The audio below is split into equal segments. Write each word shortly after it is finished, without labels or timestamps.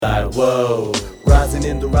Whoa. Rising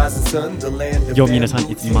in the rising sun, the land of Yo, minasan,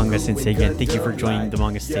 it's Manga Sensei again. Thank you for joining the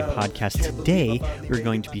Manga Sensei podcast. Today, we're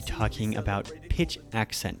going to be talking about pitch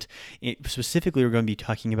accent. Specifically, we're going to be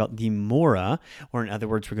talking about the mora, or in other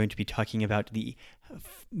words, we're going to be talking about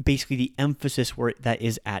basically the emphasis where that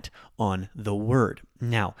is at on the word.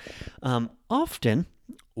 Now, often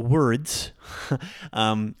words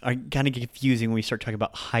are kind of confusing when we start talking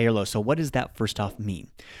about high or low. So what does that first off mean?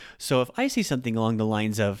 So if I say something along the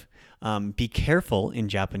lines of be careful in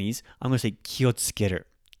Japanese, I'm going to say kiotsukeru.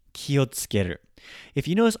 Kiotsukeru. If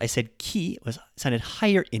you notice, I said ki sounded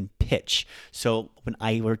higher in pitch. So when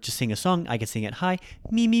I were to sing a song, I can sing it high,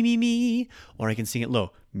 me, me, me, me, or I can sing it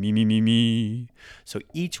low, me, me, me, me. So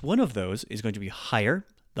each one of those is going to be higher,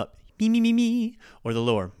 the me, me, me, me, or the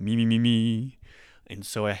lower, me, me, me, me. And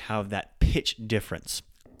so I have that pitch difference.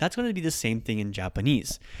 That's going to be the same thing in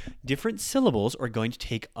Japanese. Different syllables are going to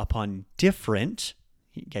take upon different,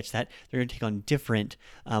 you catch that? They're going to take on different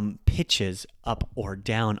pitches up or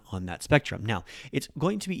down on that spectrum. Now, it's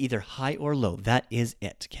going to be either high or low. That is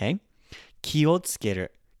it, okay? Kiotsukeru.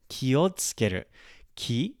 Kiotsukeru.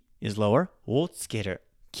 Ki is lower. Wo tsukeru.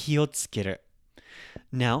 Kiotsukeru.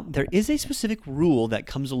 Now, there is a specific rule that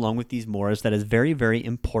comes along with these moras that is very, very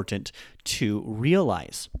important to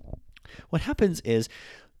realize. What happens is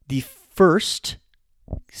the first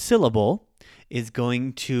syllable is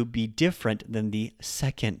going to be different than the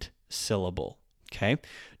second syllable, okay?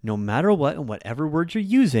 No matter what, and whatever word you're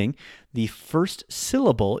using, the first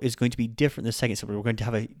syllable is going to be different than the second syllable. We're going to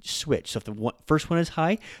have a switch. So if the first one is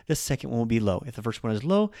high, the second one will be low. If the first one is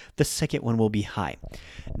low, the second one will be high.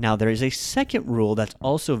 Now, there is a second rule that's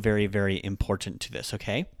also very, very important to this,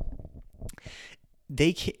 okay?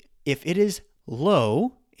 If it is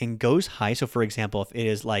low and goes high, so for example, if it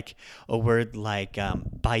is like a word like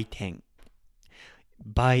baiten,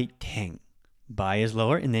 baiten. Bai is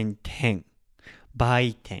lower, and then ten.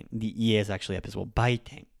 Baiten. The E is actually up as well.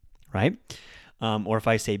 Baiten, right? Or if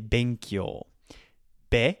I say benkyou,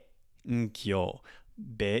 benkyou.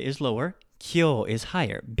 Be is lower, kyo is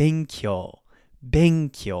higher. Benkyou,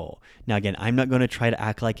 benkyou. Now again, I'm not going to try to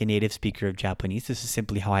act like a native speaker of Japanese. This is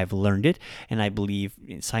simply how I've learned it, and I believe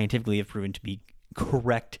scientifically have proven to be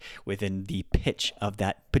correct within the pitch of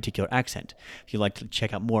that particular accent. If you'd like to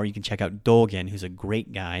check out more, you can check out Dogen, who's a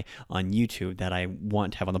great guy on YouTube that I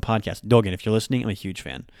want to have on the podcast. Dogen, if you're listening, I'm a huge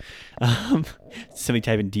fan. Somebody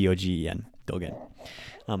type in D-O-G-E-N, Dogen.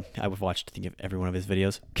 I've watched, I think, every one of his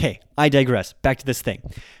videos. Okay, I digress. Back to this thing.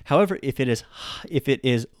 However, if it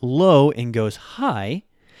is low and goes high,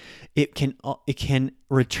 it can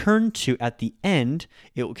return to, at the end,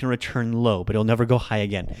 it can return low, but it'll never go high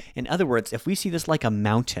again. In other words, if we see this like a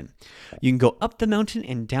mountain, you can go up the mountain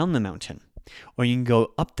and down the mountain. Or you can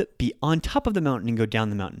go be on top of the mountain and go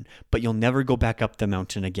down the mountain, but you'll never go back up the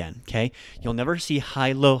mountain again, okay? You'll never see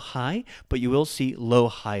high, low, high, but you will see low,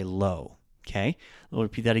 high, low. Okay, I'll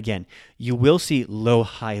repeat that again. You will see low,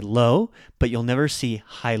 high, low, but you'll never see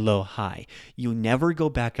high, low, high. You never go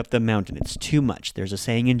back up the mountain. It's too much. There's a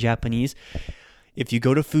saying in Japanese, if you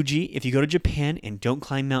go to Japan and don't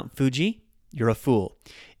climb Mount Fuji, you're a fool.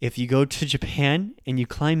 If you go to Japan and you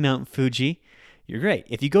climb Mount Fuji, you're great.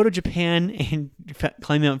 If you go to Japan and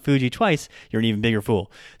climb Mount Fuji twice, you're an even bigger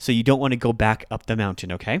fool. So you don't want to go back up the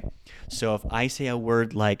mountain, okay? So if I say a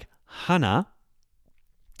word like hana,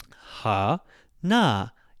 ha, na,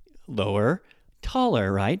 lower,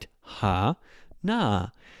 taller, right? Ha, na,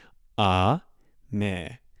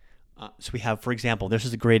 me. So we have, for example, this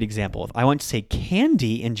is a great example. If I want to say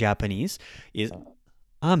candy in Japanese is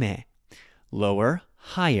ame, lower,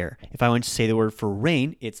 higher. If I want to say the word for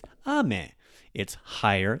rain, it's ame. It's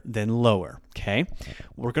higher than lower, okay?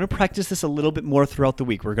 We're going to practice this a little bit more throughout the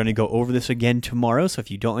week. We're going to go over this again tomorrow, so if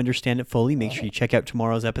you don't understand it fully, make sure you check out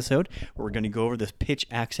tomorrow's episode, where we're going to go over this pitch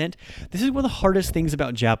accent. This is one of the hardest things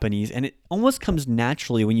about Japanese, and it almost comes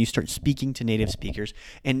naturally when you start speaking to native speakers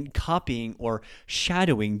and copying or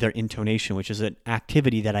shadowing their intonation, which is an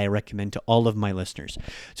activity that I recommend to all of my listeners.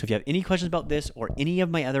 So if you have any questions about this or any of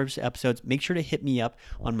my other episodes, make sure to hit me up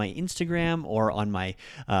on my Instagram or on my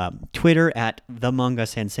Twitter at The Manga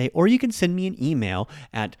Sensei, or you can send me an email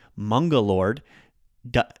at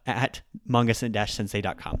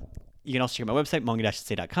mangalord@manga-sensei.com. You can also check out my website,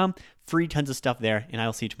 manga-sensei.com. Free tons of stuff there, and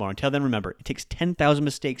I'll see you tomorrow. Until then, remember, it takes 10,000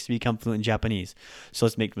 mistakes to become fluent in Japanese. So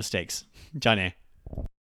let's make mistakes. Ja ne.